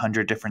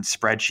 1,500 different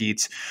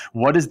spreadsheets.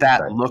 What does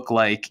that Right. look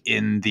like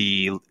in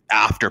the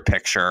after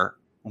picture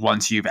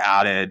once you've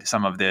added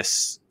some of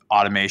this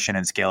automation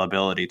and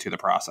scalability to the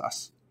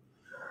process?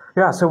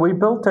 Yeah, so we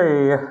built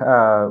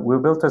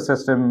a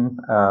system,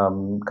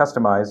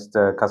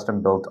 customized,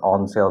 custom built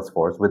on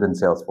Salesforce, within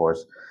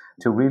Salesforce,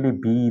 to really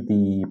be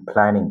the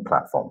planning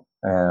platform,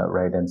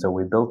 right? And so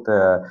we built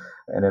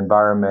an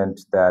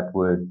environment that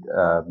would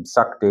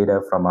suck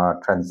data from our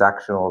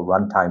transactional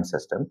runtime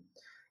system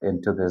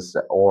into this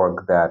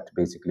org that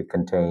basically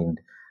contained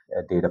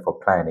data for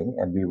planning,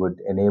 and we would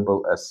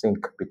enable a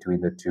sync between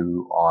the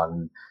two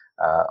on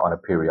a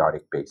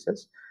periodic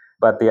basis.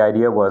 But the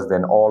idea was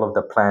then all of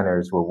the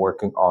planners were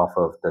working off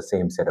of the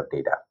same set of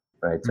data,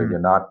 right? So Mm. you're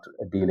not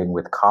dealing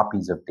with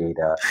copies of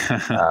data,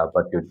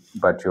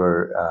 but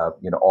you're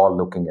all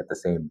looking at the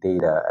same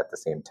data at the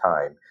same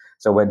time.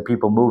 So when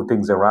people move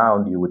things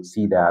around, you would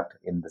see that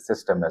in the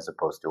system as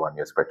opposed to on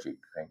your spreadsheet,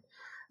 right?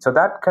 So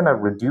that kind of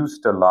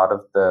reduced a lot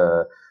of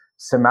the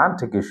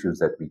semantic issues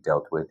that we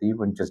dealt with,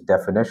 even just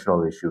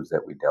definitional issues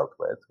that we dealt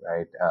with,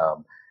 right?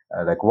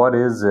 Like what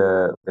is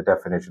the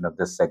definition of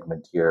this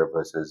segment here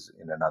versus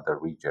in another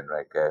region,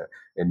 right?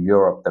 In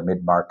Europe, the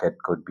mid market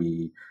could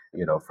be,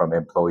 from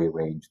employee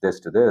range this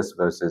to this,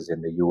 versus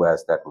in the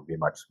US, that would be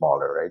much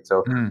smaller, right?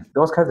 So Mm.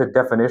 those kinds of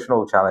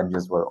definitional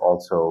challenges were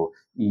also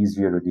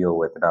easier to deal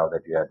with now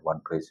that you had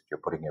one place that you're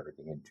putting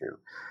everything into.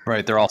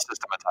 Right. They're all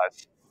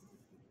systematized.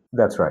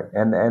 That's right.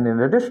 And in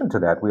addition to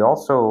that, we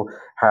also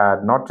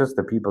had not just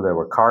the people that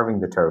were carving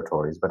the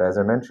territories, but as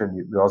I mentioned,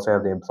 we also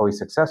have the employee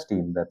success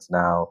team that's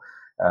now,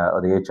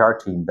 or the HR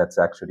team that's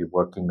actually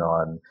working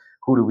on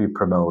who do we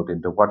promote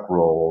into what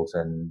roles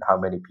and how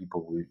many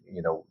people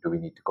do we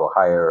need to go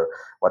hire?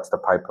 What's the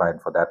pipeline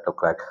for that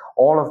look like?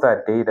 All of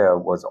that data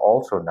was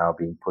also now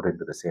being put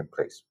into the same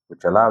place,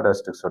 which allowed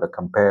us to sort of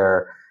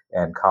compare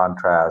and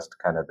contrast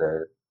kind of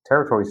the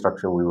territory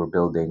structure we were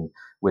building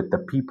with the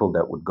people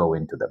that would go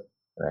into them,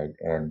 right?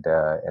 And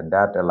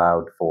that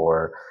allowed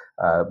for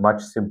a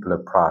much simpler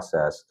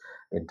process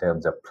in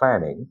terms of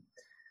planning.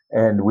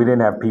 And we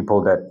didn't have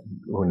people that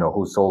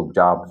whose sole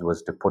jobs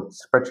was to put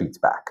spreadsheets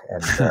back,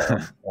 and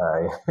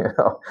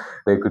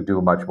they could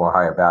do much more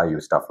higher value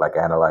stuff like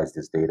analyze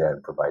this data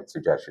and provide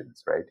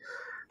suggestions, right?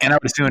 And I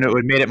would assume it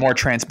would made it more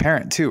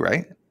transparent too,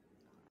 right?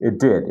 It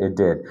did, it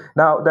did.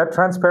 Now that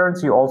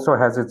transparency also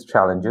has its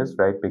challenges,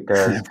 right?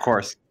 Because Of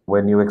course.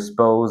 when you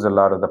expose a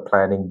lot of the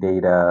planning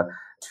data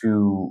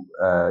to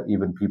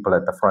even people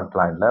at the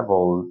frontline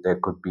level, there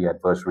could be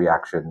adverse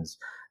reactions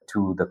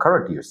to the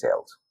current year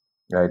sales,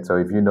 right? So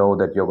if you know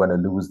that you're going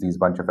to lose these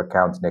bunch of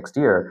accounts next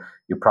year,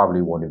 you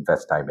probably won't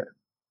invest time in it,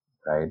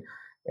 right?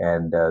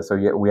 And so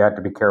yeah, we had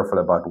to be careful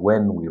about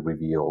when we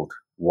revealed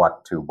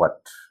what to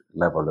what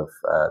level of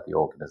the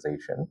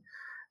organization.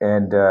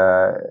 And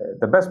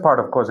the best part,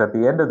 of course, at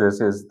the end of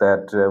this is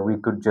that we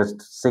could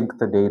just sync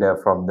the data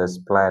from this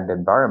planned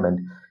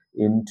environment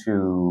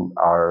into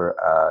our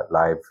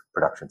live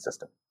production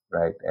system,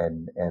 right?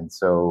 And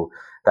so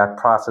that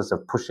process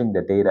of pushing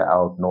the data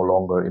out no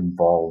longer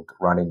involved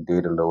running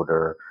data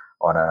loader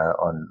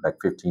on like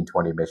 15,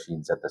 20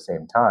 machines at the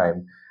same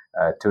time,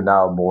 to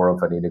now more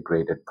of an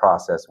integrated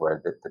process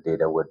where the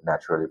data would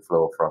naturally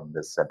flow from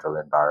this central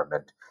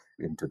environment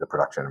into the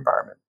production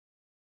environment.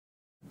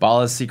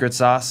 Bala's secret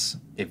sauce: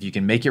 if you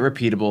can make it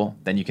repeatable,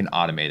 then you can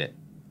automate it.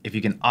 If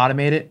you can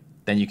automate it,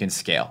 then you can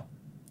scale.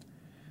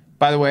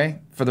 By the way,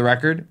 for the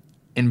record,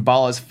 in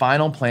Bala's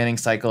final planning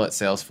cycle at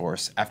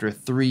Salesforce, after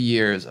 3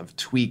 years of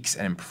tweaks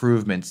and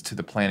improvements to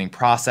the planning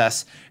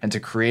process and to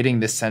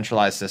creating this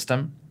centralized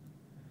system,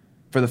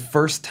 for the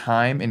first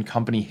time in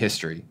company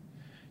history,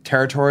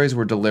 territories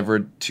were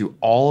delivered to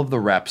all of the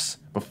reps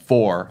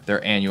before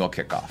their annual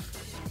kickoff.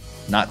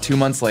 Not 2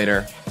 months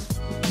later,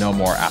 no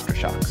more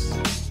aftershocks.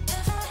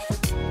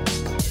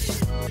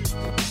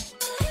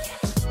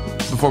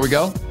 Before we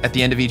go, at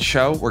the end of each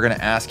show, we're going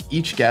to ask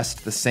each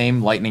guest the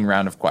same lightning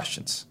round of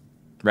questions.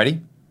 Ready?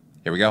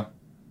 Here we go.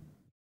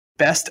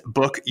 Best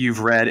book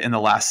you've read in the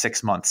last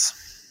 6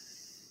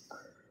 months?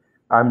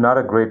 I'm not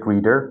a great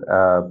reader,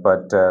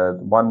 but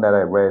one that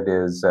I read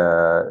is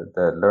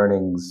The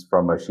Learnings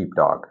from a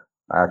Sheepdog.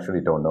 I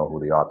actually don't know who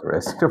the author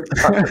is, to be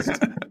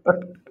honest.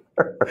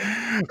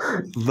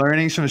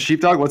 Learnings from a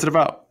Sheepdog? What's it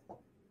about?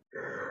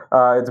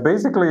 It's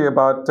basically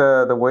about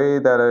the way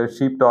that a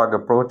sheepdog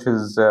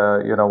approaches,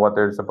 what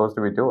they're supposed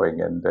to be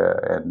doing,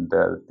 and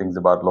things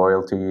about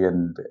loyalty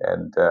and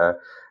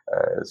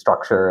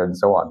structure and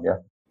so on. Yeah.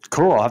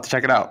 Cool. I'll have to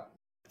check it out.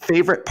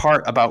 Favorite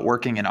part about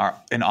working in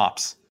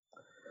ops?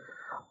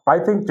 I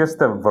think just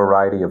the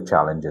variety of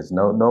challenges.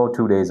 No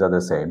 2 days are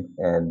the same,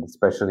 and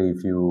especially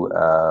if you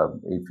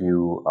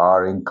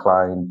are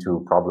inclined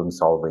to problem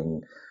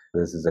solving,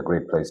 this is a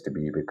great place to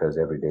be because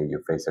every day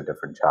you face a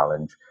different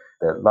challenge.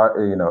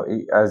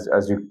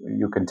 As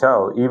you can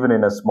tell, even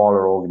in a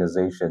smaller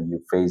organization, you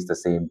face the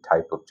same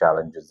type of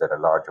challenges that a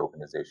large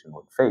organization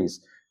would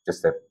face,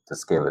 just that the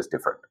scale is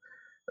different,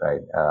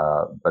 right?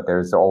 But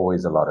there's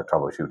always a lot of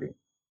troubleshooting.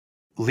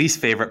 Least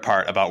favorite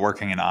part about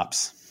working in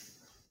ops?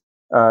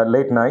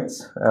 Late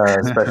nights,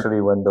 especially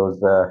when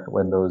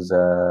those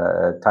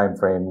time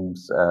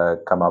frames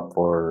come up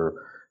for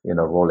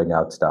rolling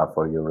out stuff,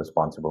 or you're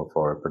responsible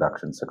for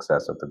production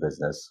success of the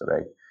business,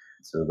 right?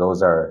 So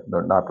those are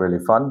not really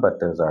fun, but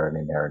those are an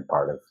inherent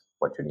part of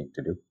what you need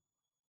to do.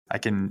 I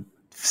can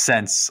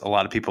sense a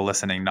lot of people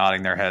listening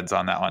nodding their heads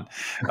on that one.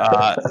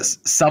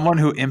 Someone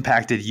who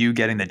impacted you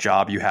getting the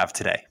job you have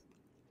today?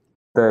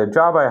 The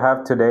job I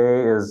have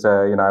today is,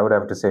 I would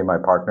have to say my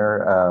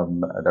partner,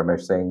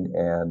 Dharmesh Singh,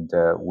 and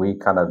we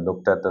kind of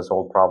looked at this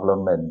whole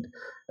problem and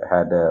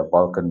had a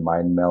Vulcan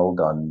mind meld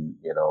on,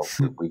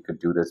 we could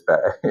do this,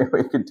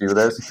 we could do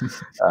this,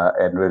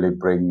 and really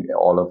bring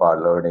all of our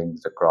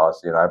learnings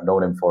across. I've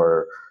known him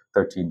for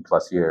 13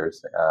 plus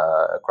years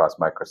across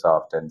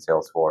Microsoft and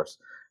Salesforce.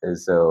 And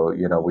so,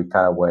 we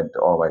kind of went,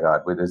 oh my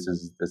God, this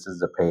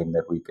is a pain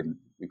that we can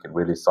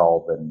really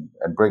solve and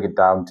bring it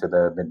down to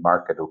the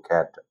mid-market who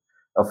can't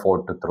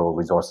afford to throw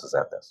resources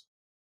at this.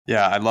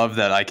 Yeah, I love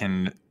that I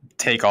can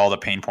take all the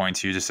pain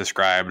points you just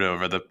described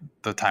over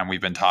the time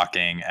we've been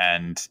talking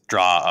and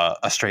draw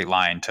a straight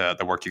line to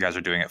the work you guys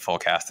are doing at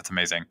Fullcast. It's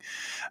amazing.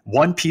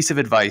 One piece of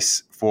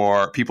advice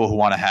for people who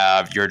want to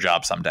have your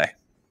job someday?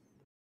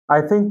 I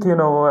think,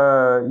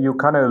 you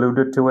kind of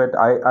alluded to it.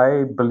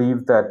 I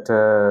believe that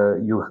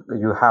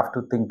you have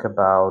to think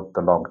about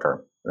the long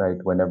term, right?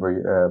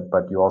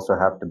 But you also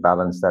have to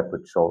balance that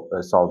with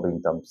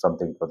solving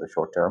something for the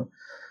short term.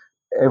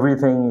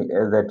 Everything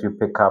that you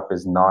pick up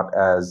is not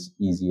as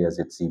easy as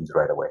it seems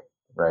right away,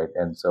 right?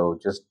 And so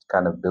just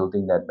kind of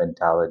building that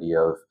mentality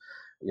of,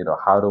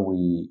 how do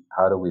we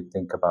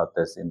think about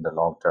this in the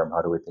long term?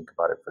 How do we think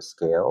about it for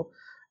scale?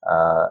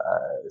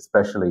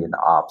 Especially in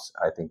ops,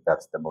 I think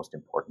that's the most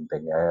important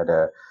thing. I had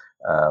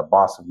a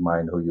boss of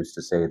mine who used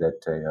to say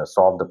that,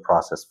 solve the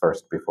process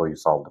first before you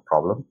solve the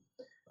problem.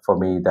 For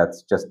me,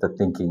 that's just the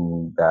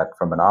thinking that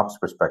from an ops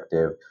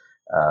perspective,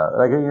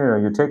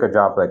 you take a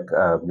job like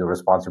you're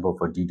responsible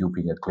for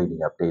deduping and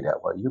cleaning up data.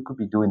 Well, you could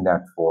be doing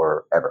that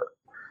forever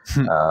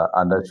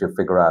unless you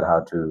figure out how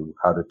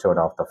to turn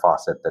off the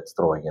faucet that's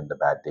throwing in the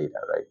bad data,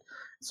 right?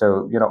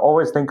 So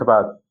always think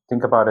about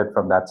it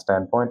from that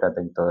standpoint. I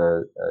think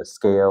the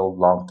scale,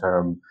 long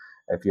term,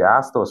 if you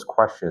ask those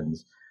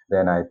questions,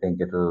 then I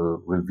think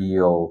it'll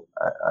reveal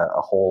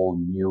a whole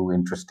new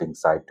interesting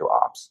side to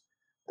ops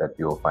that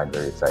you'll find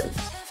very exciting.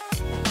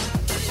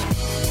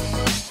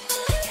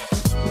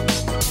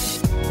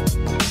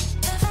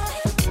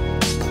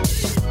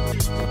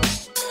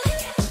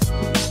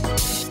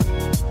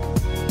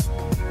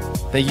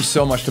 Thank you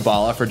so much to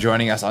Bala for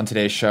joining us on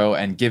today's show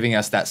and giving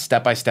us that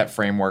step-by-step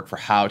framework for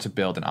how to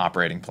build an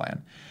operating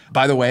plan.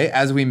 By the way,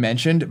 as we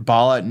mentioned,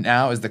 Bala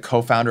now is the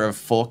co-founder of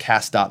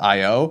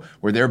Fullcast.io,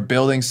 where they're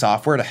building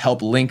software to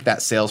help link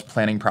that sales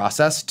planning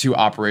process to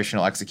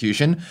operational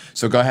execution.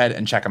 So go ahead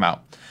and check them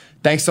out.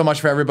 Thanks so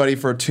much for everybody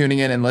for tuning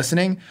in and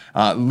listening.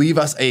 Leave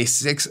us a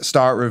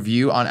 6-star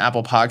review on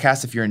Apple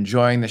Podcasts if you're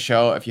enjoying the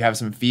show. If you have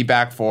some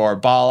feedback for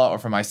Bala or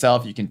for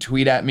myself, you can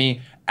tweet at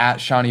me at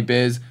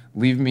ShawneeBiz.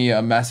 Leave me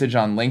a message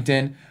on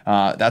LinkedIn.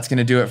 That's going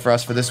to do it for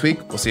us for this week.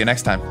 We'll see you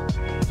next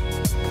time.